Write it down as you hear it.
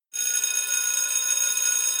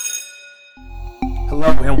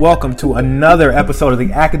Hello and welcome to another episode of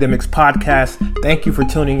the Academics Podcast. Thank you for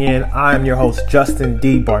tuning in. I am your host, Justin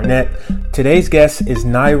D. Barnett. Today's guest is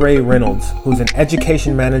Nyrae Reynolds, who's an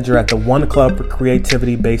education manager at the One Club for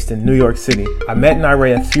Creativity based in New York City. I met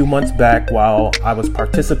Nyrae a few months back while I was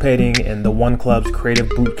participating in the One Club's Creative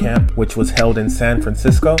Boot Camp, which was held in San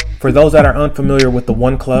Francisco. For those that are unfamiliar with the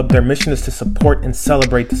One Club, their mission is to support and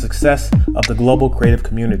celebrate the success of the global creative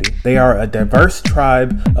community. They are a diverse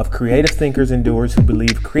tribe of creative thinkers and doers who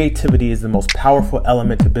believe creativity is the most powerful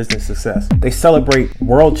element to business success. They celebrate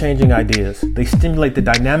world-changing ideas. They stimulate the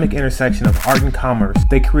dynamic intersection of art and commerce.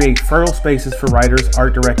 They create fertile spaces for writers,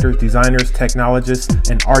 art directors, designers, technologists,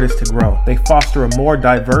 and artists to grow. They foster a more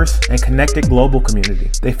diverse and connected global community.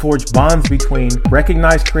 They forge bonds between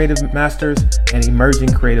recognized creative masters and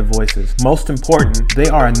emerging creative voices. Most important, they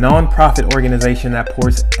are a non-profit organization that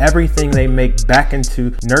pours everything they make back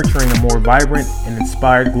into nurturing a more vibrant and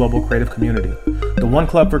inspired global creative community. The One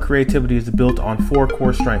Club for Creativity is built on 4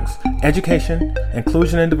 core strengths: education,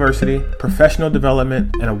 inclusion and diversity, professional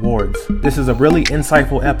development, and awards. This is a really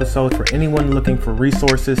insightful episode for anyone looking for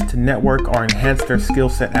resources to network or enhance their skill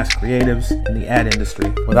set as creatives in the ad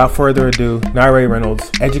industry. Without further ado, Nyrae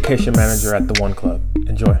Reynolds, education manager at the One Club.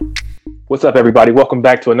 Enjoy. What's up, everybody? Welcome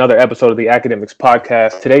back to another episode of the Academics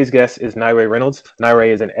Podcast. Today's guest is Nyrae Reynolds. Nyrae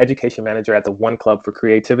is an education manager at the One Club for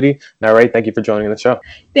Creativity. Nyrae, thank you for joining the show.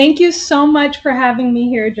 Thank you so much for having me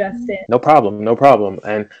here, Justin. No problem.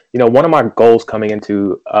 And, one of my goals coming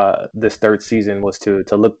into this third season was to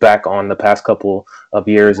look back on the past couple of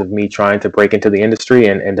years of me trying to break into the industry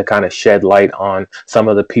and to kind of shed light on some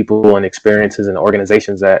of the people and experiences and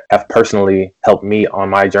organizations that have personally helped me on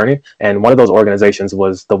my journey. And one of those organizations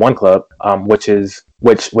was the One Club, which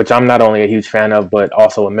I'm not only a huge fan of, but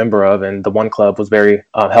also a member of. And the One Club was very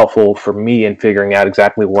helpful for me in figuring out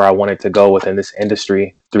exactly where I wanted to go within this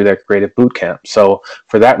industry through their creative boot camp. So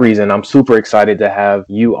for that reason, I'm super excited to have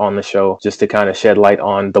you on the show just to kind of shed light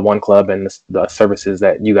on the One Club and the services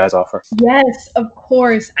that you guys offer. Yes, of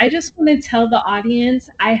course. I just want to tell the audience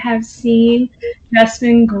I have seen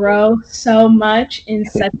Justin grow so much in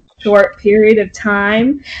such a short period of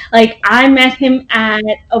time. Like, I met him at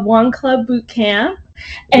a One Club boot camp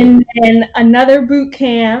and then another boot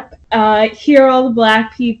camp. Here, all the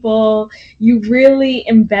Black people. You really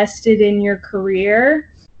invested in your career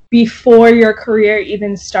before your career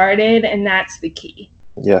even started, and that's the key.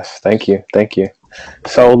 Yes, thank you.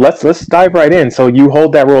 So let's dive right in. So you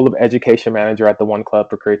hold that role of education manager at the One Club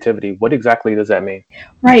for Creativity. What exactly does that mean?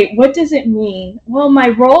 Right. What does it mean? Well, my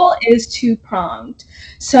role is two-pronged.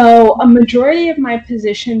 So a majority of my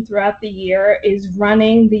position throughout the year is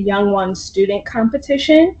running the Young Ones Student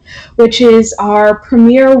Competition, which is our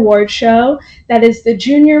premier award show. That is the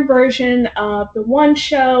junior version of the One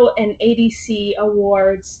Show and ADC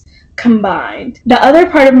Awards combined. The other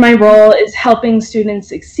part of my role is helping students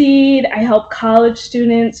succeed. I help college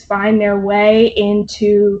students find their way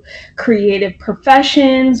into creative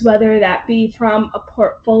professions, whether that be from a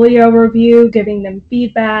portfolio review, giving them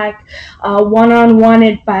feedback, one-on-one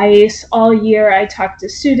advice. All year I talk to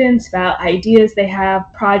students about ideas they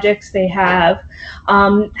have, projects they have,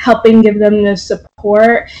 helping give them the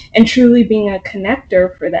support and truly being a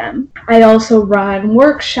connector for them. I also run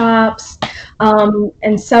workshops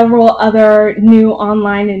and several other new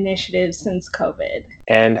online initiatives since COVID.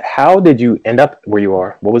 And how did you end up where you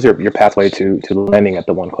are? What was your pathway to landing at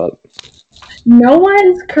the One Club? No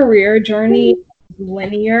one's career journey is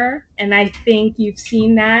linear, and I think you've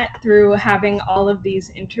seen that through having all of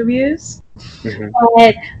these interviews. Mm-hmm.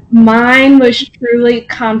 But mine was truly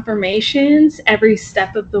confirmations every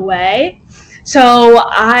step of the way. So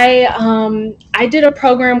I did a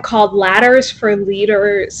program called Ladders for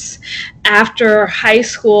Leaders after high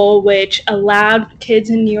school, which allowed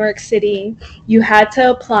kids in New York City, you had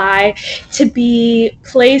to apply to be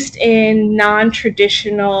placed in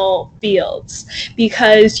non-traditional fields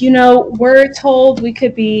because, we're told we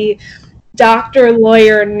could be doctor,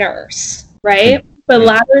 lawyer, nurse, right? But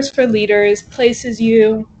Ladders for Leaders places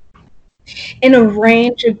you in a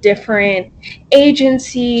range of different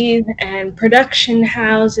agencies and production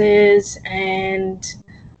houses, and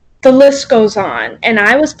the list goes on. And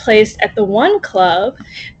I was placed at the One Club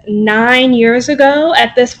 9 years ago.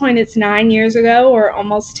 At this point, it's 9 years ago or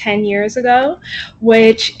almost 10 years ago,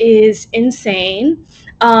 which is insane.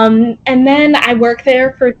 And then I worked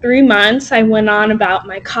there for 3 months. I went on about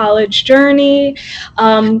my college journey.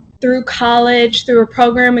 through college, through a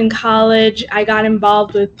program in college, I got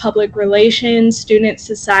involved with public relations, Student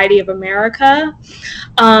Society of America.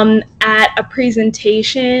 At a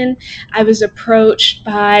presentation, I was approached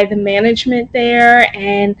by the management there,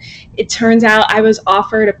 and it turns out I was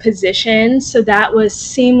offered a position. So that was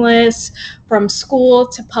seamless from school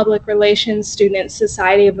to public relations, Student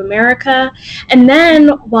Society of America. And then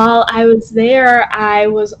while I was there, I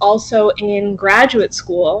was also in graduate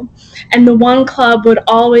school, and the One Club would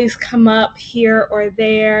always come up here or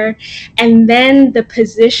there. And then the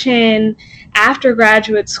position after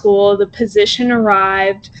graduate school, the position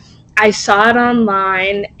arrived. I saw it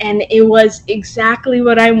online, and it was exactly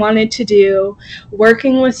what I wanted to do,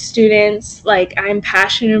 working with students like I'm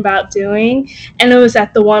passionate about doing, and it was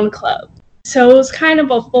at the One Club. So it was kind of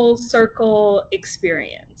a full circle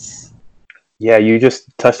experience. Yeah, you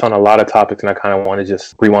just touched on a lot of topics, and I kind of want to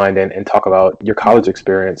just rewind and talk about your college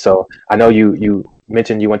experience. So I know you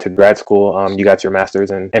mentioned you went to grad school. You got your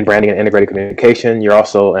master's in branding and integrated communication. You're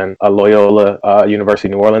also a Loyola University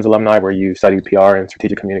New Orleans alumni, where you studied PR and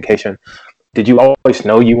strategic communication. Did you always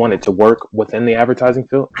know you wanted to work within the advertising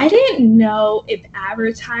field? I didn't know if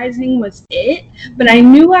advertising was it, but I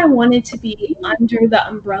knew I wanted to be under the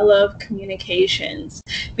umbrella of communications,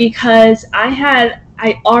 because I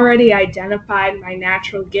already identified my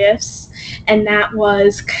natural gifts, and that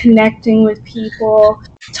was connecting with people,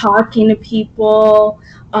 talking to people,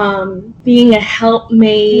 being a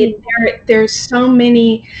helpmate. There's so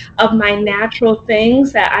many of my natural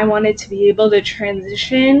things that I wanted to be able to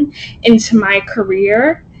transition into my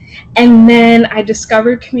career. And then I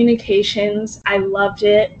discovered communications. I loved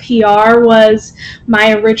it. PR was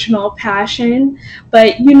my original passion,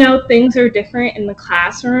 but things are different in the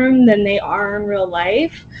classroom than they are in real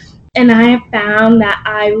life. And I have found that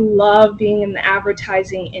I love being in the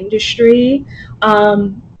advertising industry,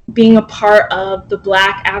 being a part of the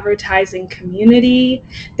Black advertising community.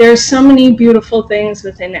 There's so many beautiful things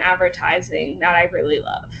within advertising that I really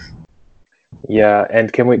love. Yeah,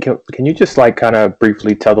 and can you just kind of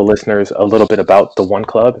briefly tell the listeners a little bit about the One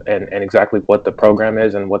Club and exactly what the program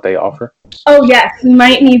is and what they offer? Oh yes, you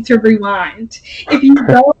might need to rewind. If you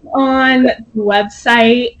go on the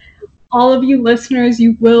website, all of you listeners,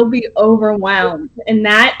 you will be overwhelmed, and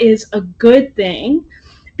that is a good thing,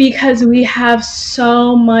 because we have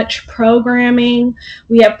so much programming.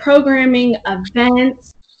 We have programming,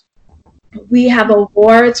 events, we have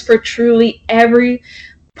awards for truly every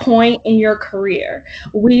point in your career.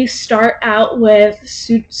 We start out with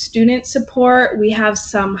student support. We have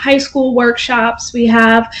some high school workshops. We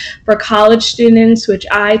have for college students, which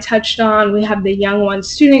I touched on. We have the Young One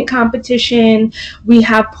student competition. We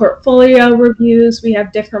have portfolio reviews. We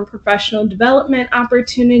have different professional development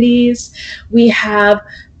opportunities. We have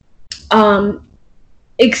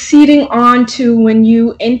exceeding on to when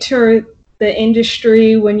you enter the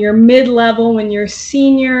industry, when you're mid-level, when you're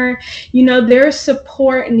senior, there's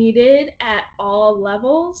support needed at all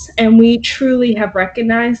levels, and we truly have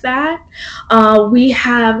recognized that. We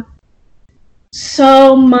have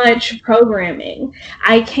so much programming.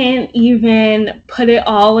 I can't even put it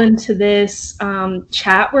all into this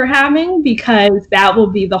chat we're having, because that will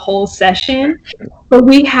be the whole session. But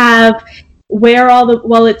we have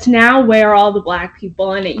it's now Where Are All the Black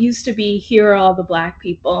People, and it used to be Here Are All the Black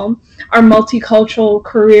People, our multicultural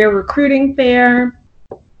career recruiting fair.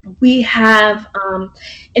 We have,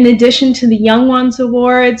 in addition to the Young Ones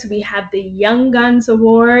Awards, we have the Young Guns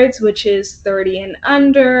Awards, which is 30 and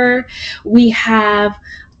under. We have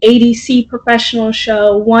ADC professional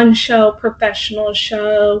show, One Show professional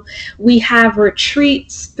show. We have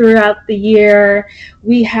retreats throughout the year.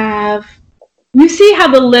 We have, you see how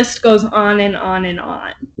the list goes on and on and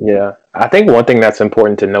on. Yeah. I think one thing that's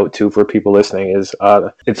important to note too for people listening is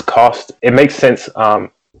its cost. It makes sense.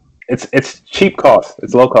 It's cheap cost.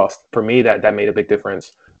 It's low cost. For me, that made a big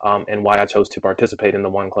difference, and why I chose to participate in the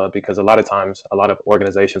One Club, because a lot of times, a lot of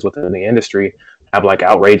organizations within the industry have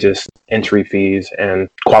outrageous entry fees and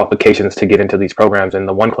qualifications to get into these programs. And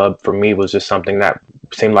the One Club for me was just something that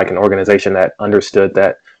seemed like an organization that understood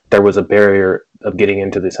that there was a barrier of getting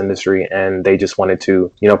into this industry, and they just wanted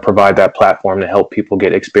to, provide that platform to help people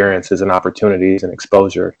get experiences and opportunities and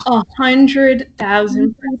exposure.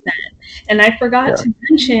 100,000%. And I forgot to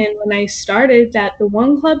mention when I started that the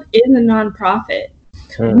One Club is a nonprofit.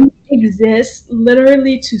 We exist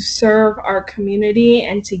literally to serve our community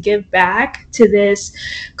and to give back to this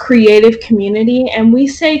creative community. And we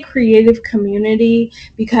say creative community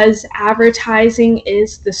because advertising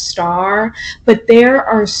is the star, but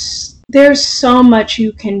there's so much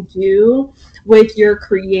you can do with your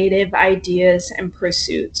creative ideas and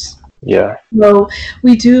pursuits. Yeah. So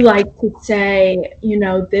we do like to say,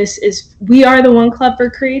 we are the one club for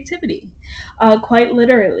creativity, quite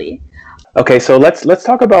literally. Okay, so let's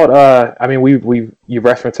talk about I mean you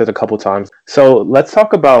referenced it a couple times. So let's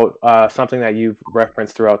talk about something that you've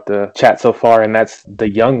referenced throughout the chat so far, and that's the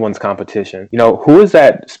Young Ones competition. Who is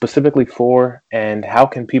that specifically for, and how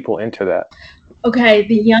can people enter that? Okay,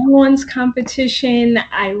 the Young Ones competition,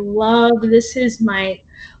 I love. This is my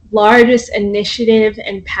largest initiative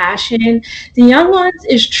and passion. The Young Ones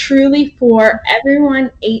is truly for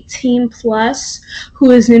everyone 18 plus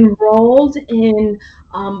who is enrolled in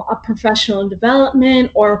a professional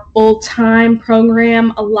development or full-time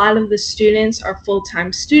program. A lot of the students are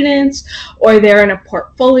full-time students, or they're in a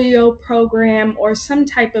portfolio program or some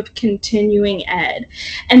type of continuing ed.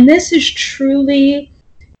 And this is truly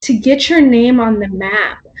to get your name on the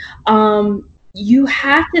map. You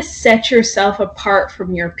have to set yourself apart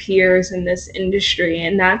from your peers in this industry.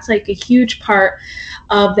 And that's like a huge part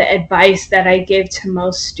of the advice that I give to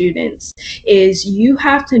most students is you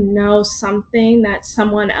have to know something that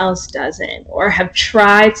someone else doesn't, or have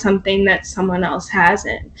tried something that someone else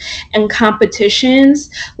hasn't. And competitions,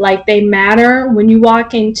 like, they matter. When you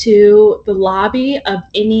walk into the lobby of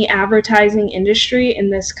any advertising industry in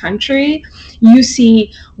this country, you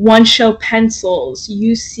see one-show pencils,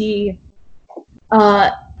 you see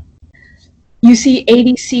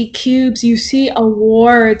ADC cubes, you see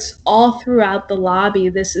awards all throughout the lobby.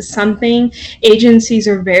 This is something agencies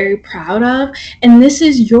are very proud of, and this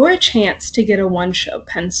is your chance to get a one-show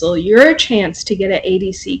pencil, your chance to get an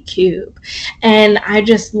ADC cube. And I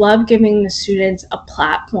just love giving the students a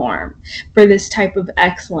platform for this type of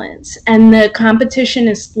excellence. And the competition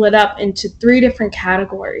is split up into 3 different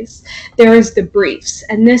categories. There is the briefs,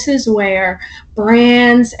 and this is where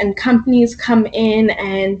brands and companies come in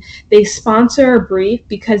and they sponsor a brief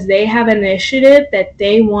because they have an initiative that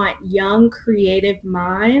they want young creative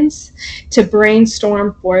minds to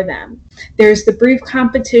brainstorm for them. There's the brief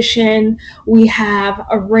competition. We have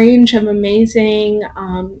a range of amazing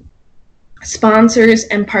sponsors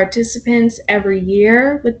and participants every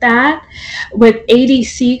year with that. With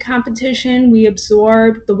ADC competition,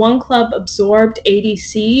 the One Club absorbed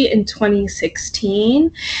ADC in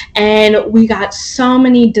 2016, and we got so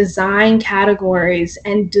many design categories,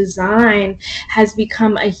 and design has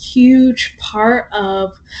become a huge part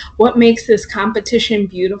of what makes this competition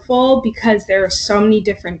beautiful, because there are so many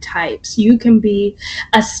different types. You can be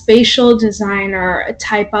a spatial designer, a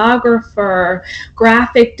typographer,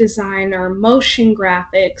 graphic designer, motion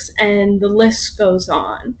graphics, and the list goes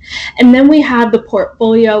on. And then we have the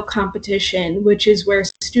portfolio competition, which is where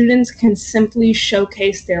students can simply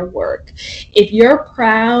showcase their work. If you're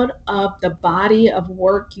proud of the body of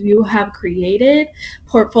work you have created,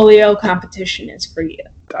 portfolio competition is for you.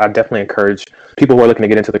 I definitely encourage people who are looking to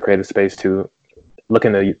get into the creative space to look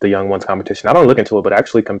into the Young Ones competition. I don't look into it, but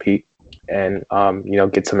actually compete and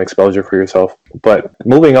get some exposure for yourself. But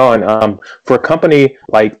moving on, for a company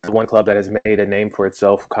like the One Club that has made a name for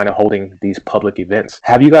itself kind of holding these public events,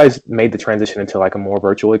 have you guys made the transition into like a more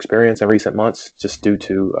virtual experience in recent months just due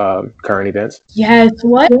to current events? Yes,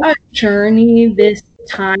 what a journey this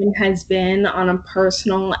time has been on a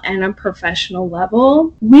personal and a professional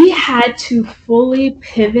level. We had to fully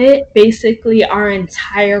pivot basically our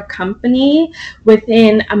entire company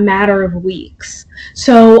within a matter of weeks.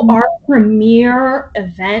 So our premier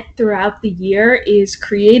event throughout the year is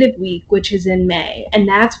Creative Week, which is in May. And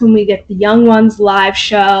that's when we get the Young Ones live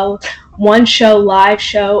show, One Show live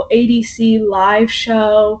show, ADC live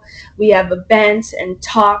show. We have events and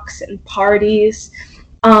talks and parties.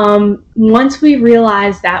 Once we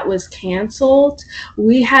realized that was canceled,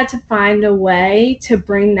 we had to find a way to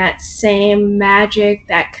bring that same magic,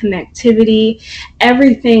 that connectivity,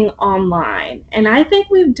 everything online. And I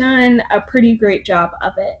think we've done a pretty great job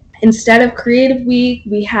of it. Instead of Creative Week,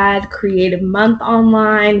 we had Creative Month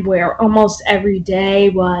online, where almost every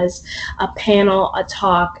day was a panel, a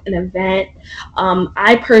talk, an event.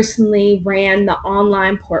 I personally ran the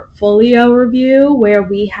online portfolio review, where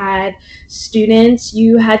we had students,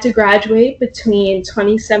 you had to graduate between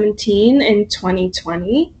 2017 and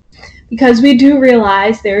 2020. Because we do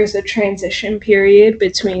realize there is a transition period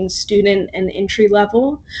between student and entry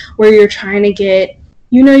level, where you're trying to get,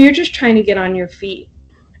 you're just trying to get on your feet.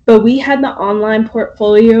 But we had the online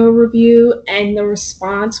portfolio review, and the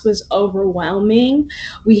response was overwhelming.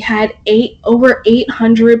 We had over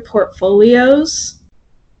 800 portfolios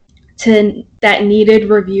that needed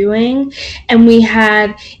reviewing, and we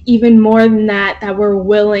had even more than that were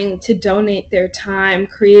willing to donate their time: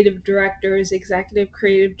 creative directors, executive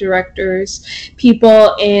creative directors,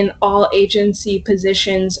 people in all agency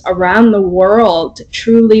positions around the world,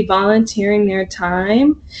 truly volunteering their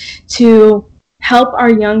time to help our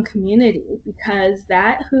young community, because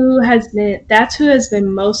that's who has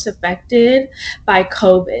been most affected by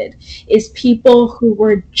COVID, is people who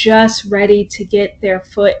were just ready to get their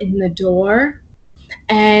foot in the door,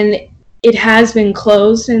 and it has been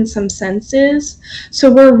closed in some senses.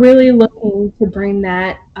 So we're really looking to bring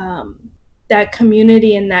that that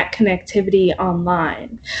community and that connectivity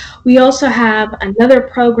online. We also have another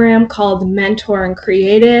program called Mentor and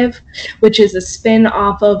Creative, which is a spin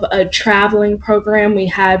off of a traveling program we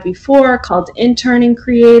had before called Intern and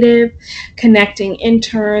Creative, connecting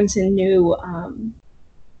interns in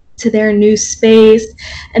to their new space.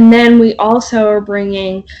 And then we also are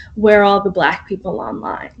bringing Where All the Black People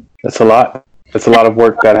online. That's a lot. That's a lot of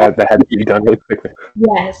work that had to be done really quickly.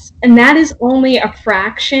 Yes, and that is only a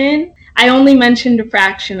fraction. I only mentioned a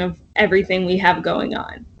fraction of everything we have going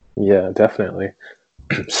on. Yeah, definitely.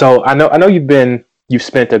 So I know you've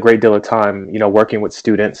spent a great deal of time, working with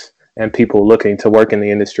students and people looking to work in the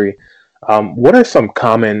industry. What are some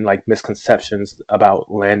common misconceptions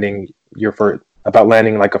about landing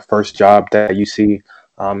like a first job that you see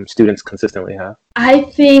students consistently have? I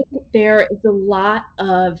think there is a lot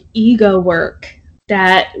of ego work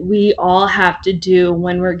that we all have to do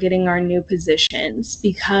when we're getting our new positions,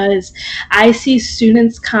 because I see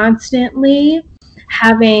students constantly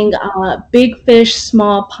having big fish,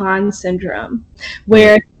 small pond syndrome,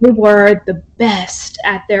 where they were the best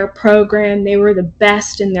at their program, they were the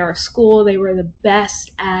best in their school, they were the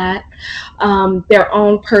best at their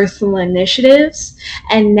own personal initiatives,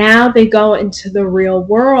 and now they go into the real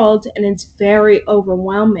world and it's very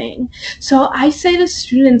overwhelming. So I say to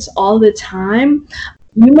students all the time,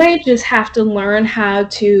 you might just have to learn how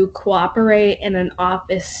to cooperate in an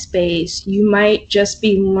office space. You might just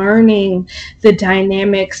be learning the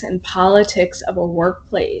dynamics and politics of a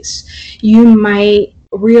workplace. You might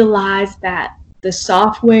realize that the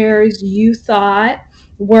softwares you thought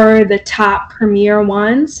were the top premier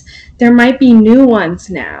ones, there might be new ones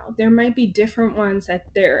now. There might be different ones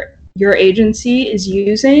that your agency is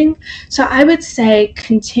using. So I would say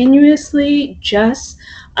continuously just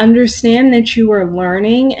understand that you are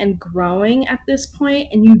learning and growing at this point,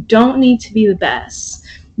 and you don't need to be the best.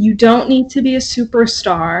 You don't need to be a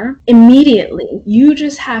superstar immediately. You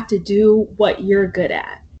just have to do what you're good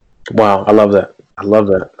at. Wow, I love that.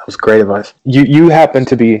 That was great advice. You happen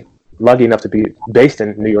to be lucky enough to be based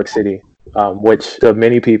in New York City, which to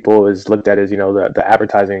many people is looked at as the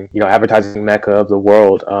advertising mecca of the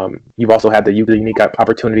world. You've also had the unique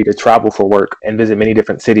opportunity to travel for work and visit many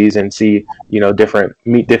different cities and see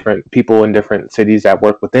meet different people in different cities that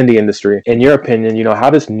work within the industry. In your opinion,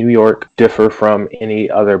 how does New York differ from any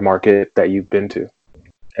other market that you've been to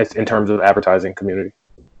in terms of advertising community?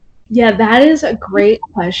 Yeah, that is a great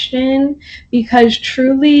question, because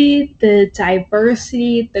truly the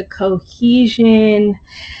diversity, the cohesion,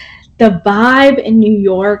 the vibe in New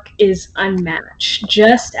York is unmatched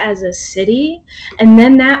just as a city. And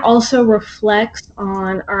then that also reflects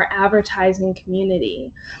on our advertising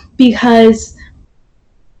community, because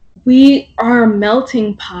we are a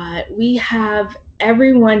melting pot. We have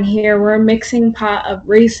everyone here. We're a mixing pot of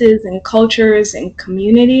races and cultures and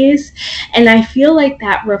communities. And I feel like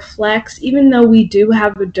that reflects, even though we do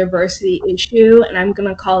have a diversity issue, and I'm going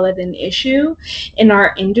to call it an issue in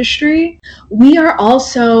our industry, we are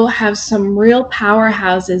also have some real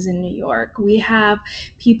powerhouses in New York. We have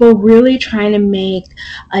people really trying to make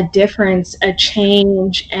a difference, a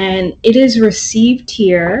change, and it is received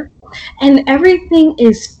here. And everything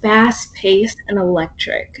is fast-paced and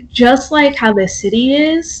electric, just like how the city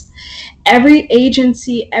is. Every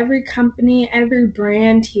agency, every company, every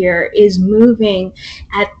brand here is moving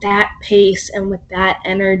at that pace and with that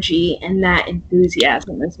energy and that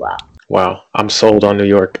enthusiasm as well. Wow, I'm sold on New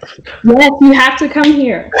York. Yes, you have to come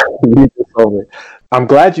here. I'm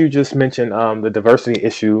glad you just mentioned the diversity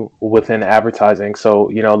issue within advertising. So,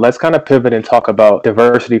 let's kind of pivot and talk about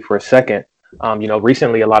diversity for a second.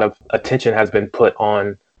 Recently a lot of attention has been put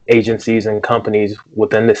on agencies and companies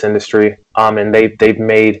within this industry, and they've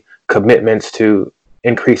made commitments to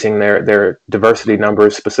increasing their diversity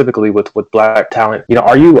numbers, specifically with Black talent.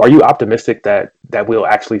 Are you optimistic that we'll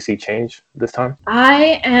actually see change this time?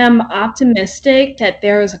 I am optimistic that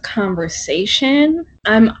there is a conversation.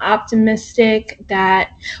 I'm optimistic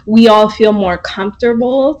that we all feel more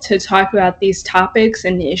comfortable to talk about these topics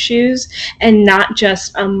and issues, and not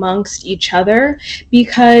just amongst each other,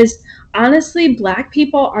 because honestly, Black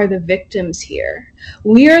people are the victims here.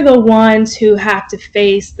 We are the ones who have to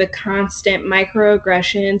face the constant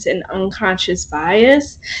microaggressions and unconscious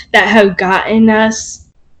bias that have gotten us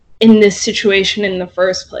in this situation in the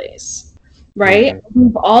first place, right? Mm-hmm.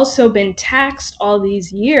 We've also been taxed all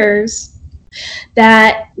these years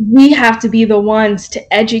that we have to be the ones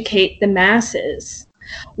to educate the masses.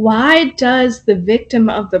 Why does the victim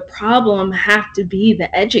of the problem have to be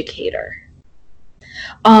the educator?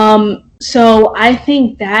 So I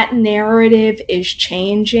think that narrative is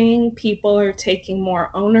changing. People are taking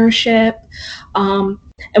more ownership, and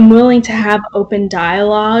willing to have open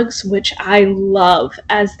dialogues, which I love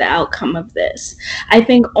as the outcome of this. I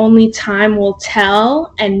think only time will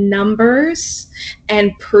tell, and numbers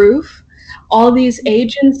and proof. All these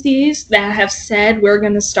agencies that have said we're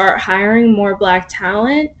going to start hiring more Black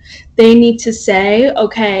talent, they need to say,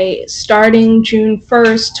 okay, starting June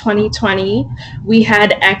 1st, 2020, we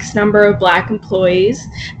had X number of Black employees.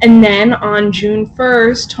 And then on June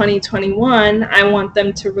 1st, 2021, I want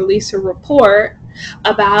them to release a report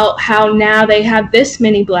about how now they have this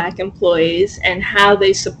many Black employees and how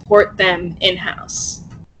they support them in-house.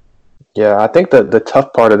 Yeah, I think the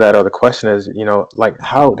tough part of that, or the question is, like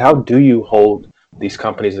how do you hold these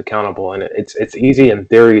companies accountable? And it's easy in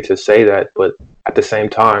theory to say that, but at the same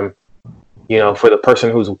time, for the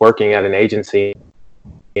person who's working at an agency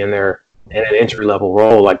in an entry level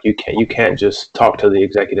role, like you can't just talk to the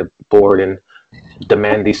executive board and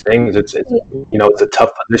demand these things. It's a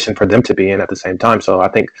tough position for them to be in at the same time. So I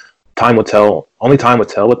think time will tell. Only time will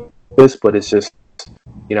tell with this, but it's just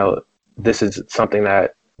this is something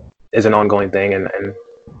that is an ongoing thing, and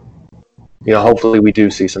hopefully we do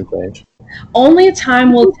see some change. Only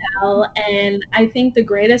time will tell, and I think the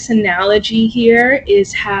greatest analogy here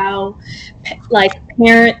is how, like,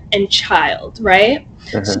 parent and child, right?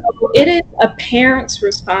 Mm-hmm. So it is a parent's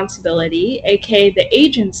responsibility, aka the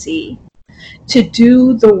agency, to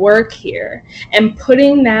do the work here, and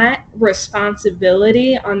putting that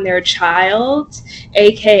responsibility on their child,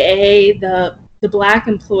 aka the Black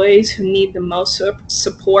employees who need the most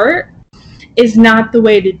support, is not the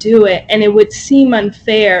way to do it. And it would seem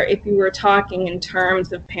unfair if you were talking in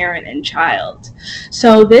terms of parent and child.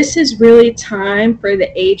 So this is really time for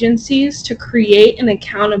the agencies to create an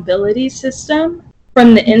accountability system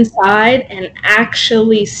from the inside and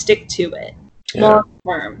actually stick to it long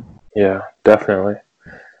term. Yeah, definitely.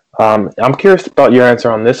 I'm curious about your answer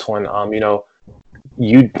on this one.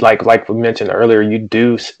 You like we mentioned earlier,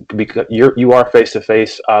 because you are face to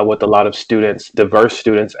face with a lot of students, diverse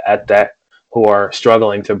students at that, who are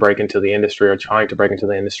struggling to break into the industry or trying to break into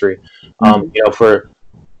the industry.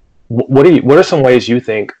 What are some ways you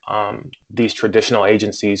think these traditional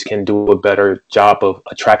agencies can do a better job of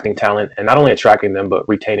attracting talent, and not only attracting them but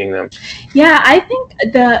retaining them? Yeah, I think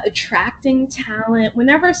the attracting talent,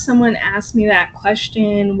 whenever someone asks me that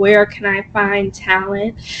question, where can I find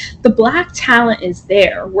talent? The Black talent is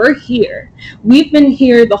there. We're here. We've been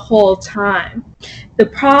here the whole time. The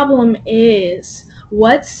problem is,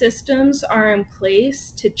 what systems are in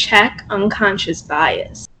place to check unconscious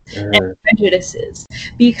bias and prejudices?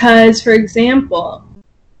 Because, for example,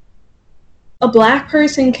 a Black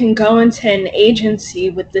person can go into an agency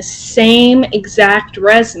with the same exact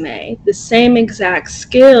resume, the same exact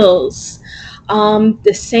skills,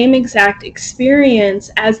 the same exact experience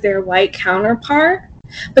as their white counterpart,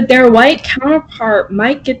 but their white counterpart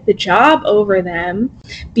might get the job over them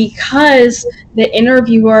because the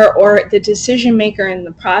interviewer or the decision maker in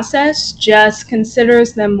the process just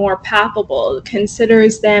considers them more palpable,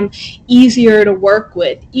 considers them easier to work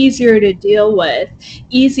with, easier to deal with,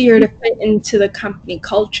 easier to fit into the company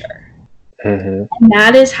culture. Mm-hmm. And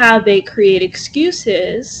that is how they create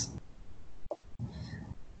excuses.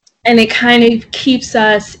 And it kind of keeps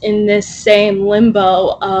us in this same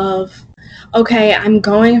limbo of, okay, I'm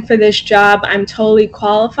going for this job, I'm totally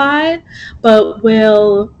qualified, but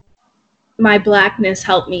will my Blackness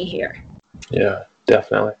help me here? Yeah,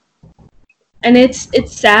 definitely. And it's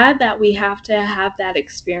sad that we have to have that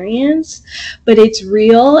experience, but it's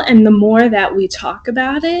real. And the more that we talk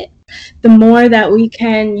about it, the more that we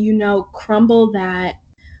can, crumble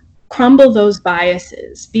those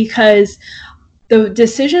biases, because the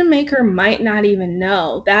decision maker might not even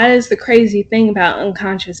know. That is the crazy thing about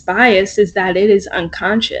unconscious bias, is that it is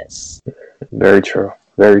unconscious. Very true.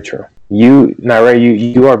 Very true. You,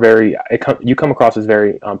 Nyree, you are you come across as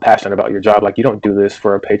very passionate about your job. Like, you don't do this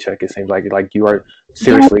for a paycheck. It seems like you are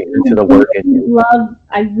seriously into the work.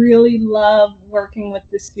 I really love working with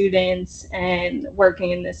the students and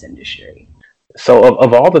working in this industry. So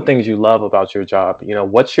of all the things you love about your job,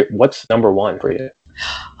 what's number one for you?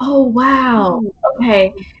 Oh, wow.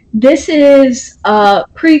 Okay. This is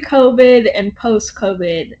pre-COVID and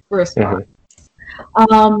post-COVID response.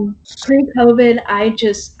 Pre-COVID,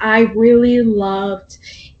 I really loved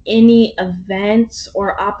any events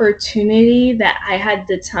or opportunity that I had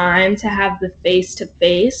the time to have the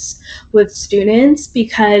face-to-face with students,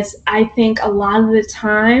 because I think a lot of the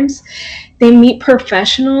times they meet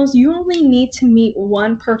professionals. You only need to meet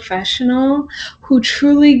one professional who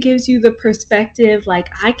truly gives you the perspective, like,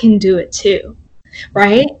 I can do it too,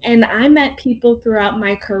 right? And I met people throughout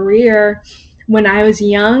my career when I was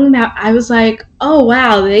young that I was like, oh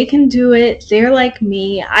wow, they can do it. They're like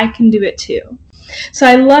me. I can do it too. So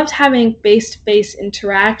I loved having face-to-face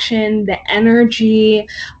interaction, the energy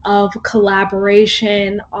of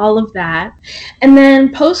collaboration, all of that. And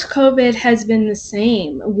then post-COVID has been the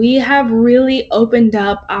same. We have really opened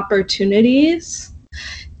up opportunities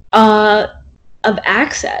of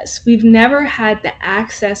access. We've never had the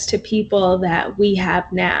access to people that we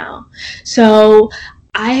have now. So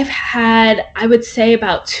I've had, I would say,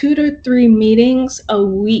 about 2 to 3 meetings a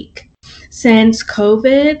week since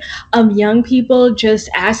COVID of young people just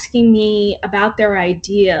asking me about their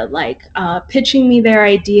idea, like pitching me their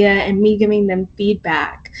idea and me giving them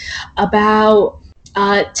feedback about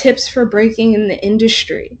tips for breaking in the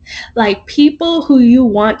industry. Like, people who you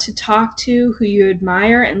want to talk to, who you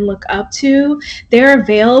admire and look up to, they're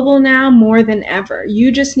available now more than ever.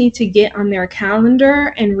 You just need to get on their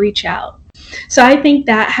calendar and reach out. So I think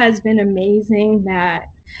that has been amazing, that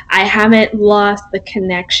I haven't lost the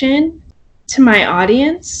connection to my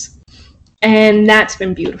audience, and that's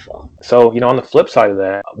been beautiful. So, on the flip side of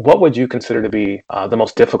that, what would you consider to be the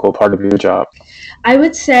most difficult part of your job? I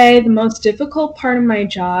would say the most difficult part of my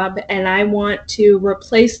job, and I want to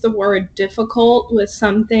replace the word difficult with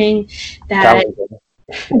something that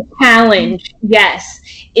challenge, yes,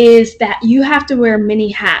 is that you have to wear many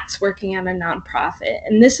hats working at a nonprofit,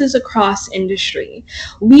 and this is across industry.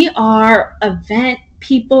 We are event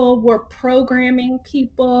people, we're programming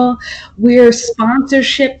people, we're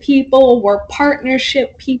sponsorship people, we're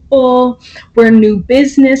partnership people, we're new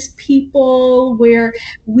business people, where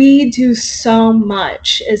we do so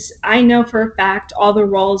much. As I know for a fact, all the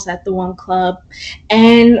roles at the One Club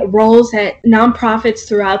and roles at nonprofits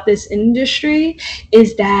throughout this industry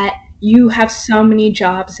is that you have so many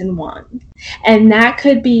jobs in one. And that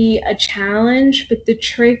could be a challenge, but the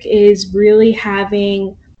trick is really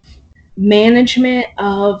having management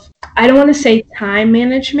of, I don't want to say time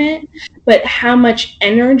management, but how much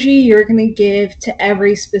energy you're going to give to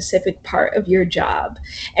every specific part of your job,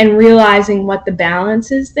 and realizing what the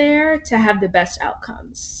balance is there to have the best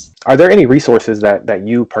outcomes. Are there any resources that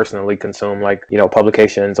you personally consume, like,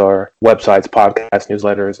 publications or websites, podcasts,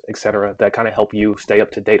 newsletters, etc., that kind of help you stay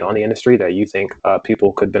up to date on the industry that you think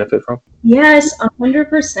people could benefit from? Yes,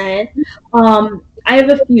 100%. I have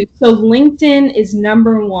a few. So LinkedIn is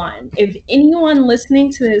number one. If anyone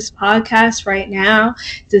listening to this podcast right now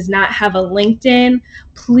does not have a LinkedIn,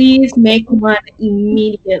 please make one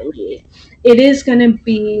immediately. It is going to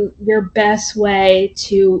be your best way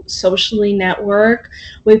to socially network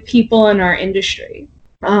with people in our industry.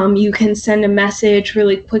 You can send a message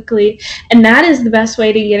really quickly, and that is the best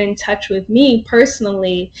way to get in touch with me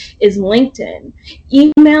personally, is LinkedIn.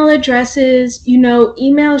 Email addresses,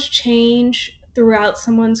 emails change throughout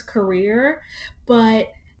someone's career,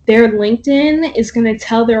 but their LinkedIn is going to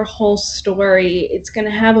tell their whole story. It's going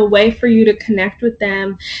to have a way for you to connect with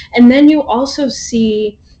them. And then you also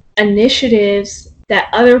see initiatives that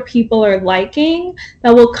other people are liking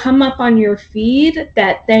that will come up on your feed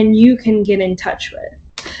that then you can get in touch with.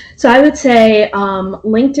 So I would say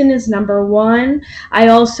LinkedIn is number one. I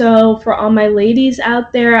also, for all my ladies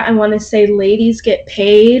out there, I want to say Ladies Get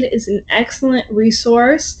Paid is an excellent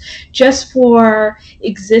resource just for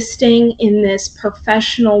existing in this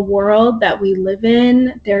professional world that we live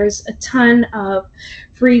in. There's a ton of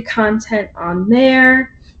free content on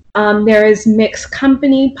there. There is Mixed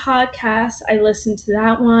Company podcast. I listened to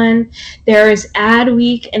that one. There is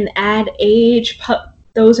Adweek and Ad Age.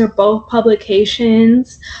 Those are both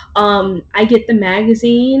publications. I get the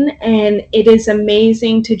magazine, and it is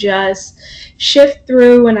amazing to just shift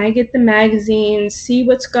through when I get the magazine, see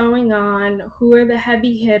what's going on, who are the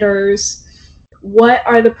heavy hitters, what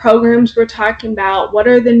are the programs we're talking about, what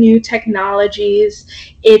are the new technologies.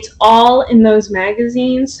 It's all in those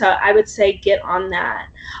magazines, so I would say get on that.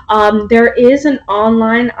 There is an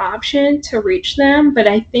online option to reach them, but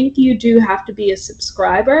I think you do have to be a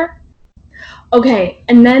subscriber. Okay,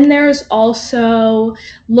 and then there's also,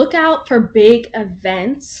 look out for big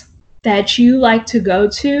events that you like to go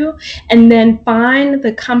to, and then find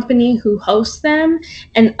the company who hosts them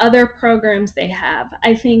and other programs they have.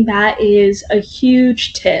 I think that is a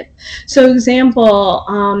huge tip. So example,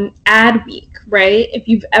 Adweek, right? If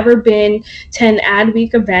you've ever been to an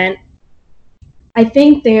Adweek event, I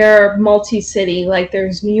think they're multi-city. Like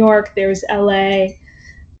there's New York, there's LA,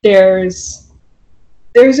 there's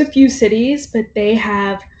a few cities, but they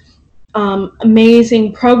have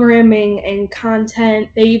amazing programming and content.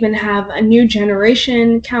 They even have a new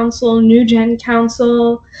generation council, New Gen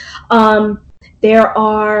Council. There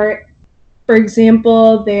are, for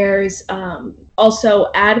example, there's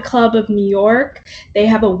also Ad Club of New York. They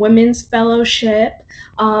have a women's fellowship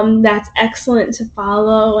that's excellent to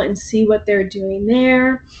follow and see what they're doing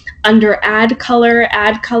there. Under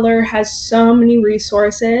AdColor has so many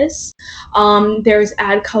resources. There's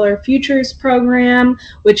AdColor Futures program,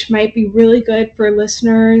 which might be really good for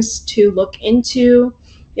listeners to look into.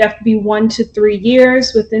 You have to be 1 to 3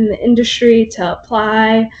 years within the industry to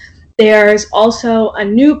apply. There's also a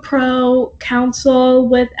new pro council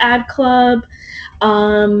with Ad Club.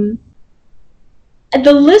 The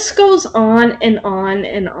list goes on and on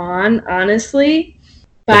and on, honestly.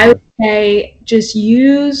 But I would say just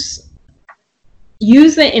use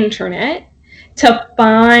the internet to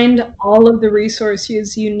find all of the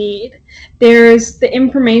resources you need. The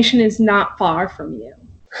information is not far from you.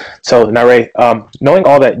 So, Nare, knowing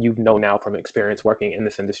all that you know now from experience working in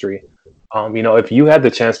this industry, if you had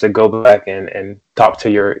the chance to go back and talk to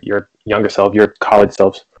your younger self, your college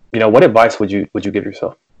self, what advice would you give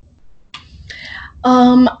yourself?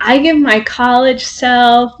 I give my college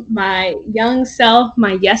self, my young self,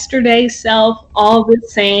 my yesterday self all the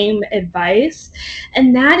same advice,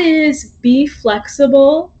 and that is be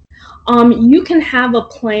flexible. You can have a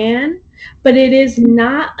plan, but it is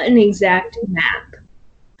not an exact map.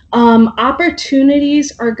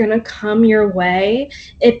 Opportunities are going to come your way.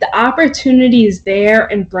 If the opportunity is there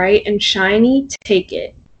and bright and shiny, take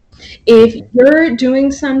it. If you're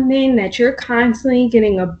doing something that you're constantly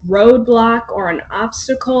getting a roadblock or an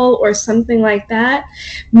obstacle or something like that,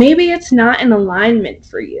 maybe it's not in alignment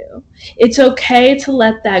for you. It's okay to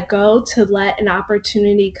let that go, to let an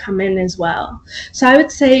opportunity come in as well. So I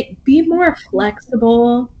would say be more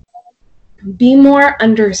flexible, be more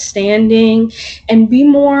understanding, and be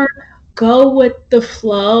more go with the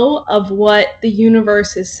flow of what the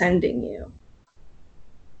universe is sending you.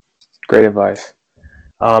 Great advice.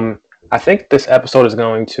 I think this episode is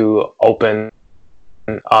going to open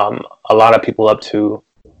a lot of people up to,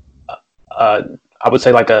 I would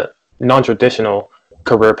say, like a non-traditional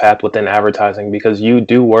career path within advertising, because you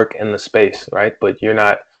do work in the space, right? But you're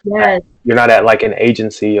not at like an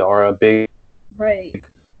agency or a big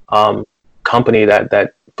company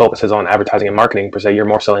that focuses on advertising and marketing per se. You're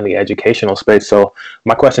more so in the educational space. So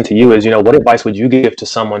my question to you is, what advice would you give to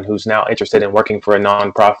someone who's now interested in working for a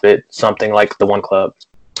nonprofit, something like the One Club?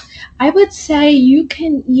 I would say you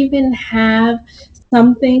can even have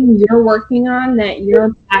something you're working on that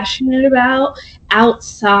you're passionate about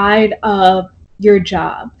outside of your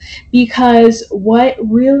job, because what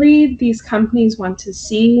really these companies want to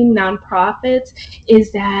see, nonprofits,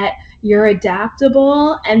 is that you're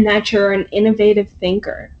adaptable and that you're an innovative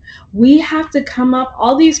thinker. We have to come up,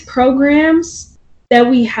 all these programs that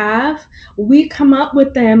we come up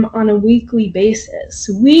with them on a weekly basis.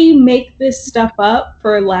 We make this stuff up,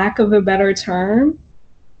 for lack of a better term,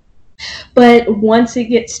 but once it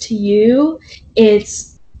gets to you,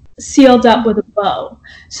 it's sealed up with a bow.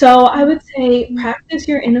 So I would say practice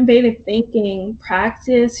your innovative thinking,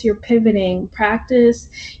 practice your pivoting, practice,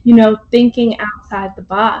 thinking outside the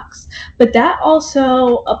box. But that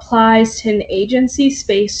also applies to an agency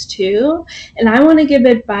space too. And I want to give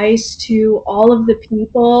advice to all of the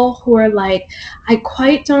people who are like, I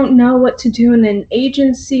quite don't know what to do in an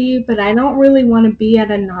agency, but I don't really want to be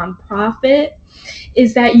at a nonprofit,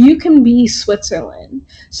 is that you can be Switzerland.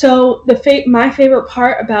 So my favorite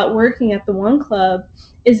part about working at the One Club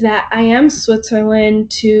is that I am Switzerland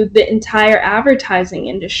to the entire advertising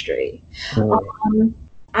industry.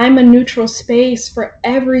 I'm a neutral space for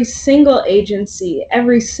every single agency,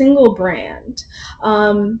 every single brand.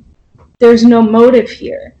 There's no motive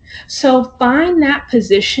here. So find that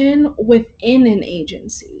position within an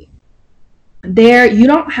agency. There, you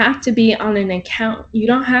don't have to be on an account. You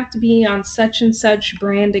don't have to be on such and such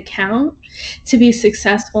brand account to be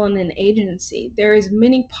successful in an agency. There is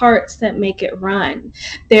many parts that make it run.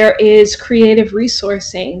 There is creative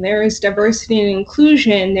resourcing. There is diversity and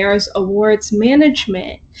inclusion. There is awards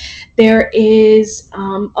management. There is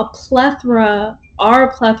a plethora are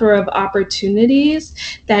a plethora of opportunities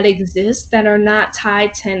that exist that are not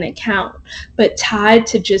tied to an account, but tied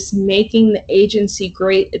to just making the agency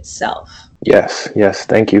great itself. Yes.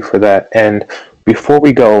 Thank you for that. And before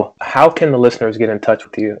we go, how can the listeners get in touch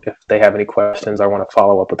with you if they have any questions or want to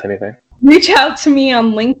follow up with anything? Reach out to me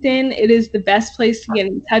on LinkedIn. It is the best place to get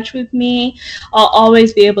in touch with me. I'll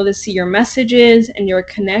always be able to see your messages and your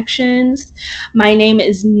connections. My name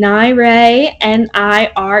is Nirey,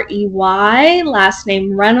 Nirey, last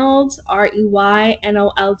name Reynolds,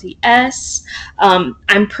 Reynolds.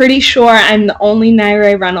 I'm pretty sure I'm the only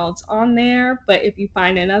Nirey Reynolds on there, but if you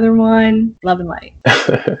find another one, love and light.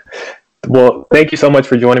 Well, thank you so much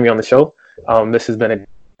for joining me on the show. This has been a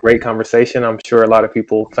great conversation. I'm sure a lot of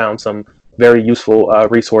people found some very useful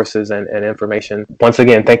resources and information. Once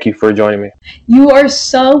again, thank you for joining me. You are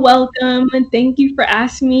so welcome. And thank you for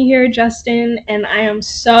asking me here, Justin. And I am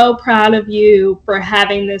so proud of you for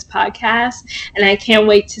having this podcast. And I can't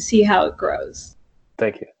wait to see how it grows.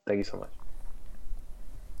 Thank you. Thank you so much.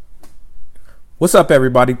 What's up,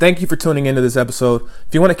 everybody? Thank you for tuning into this episode.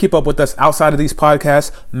 If you want to keep up with us outside of these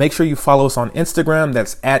podcasts, make sure you follow us on Instagram.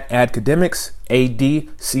 That's at Adcademics,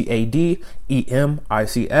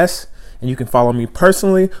 ADCADEMICS. And you can follow me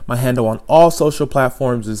personally. My handle on all social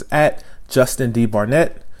platforms is at Justin D.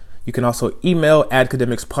 Barnett. You can also email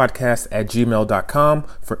adcademicspodcast@gmail.com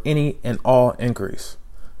for any and all inquiries.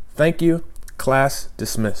 Thank you. Class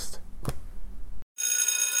dismissed.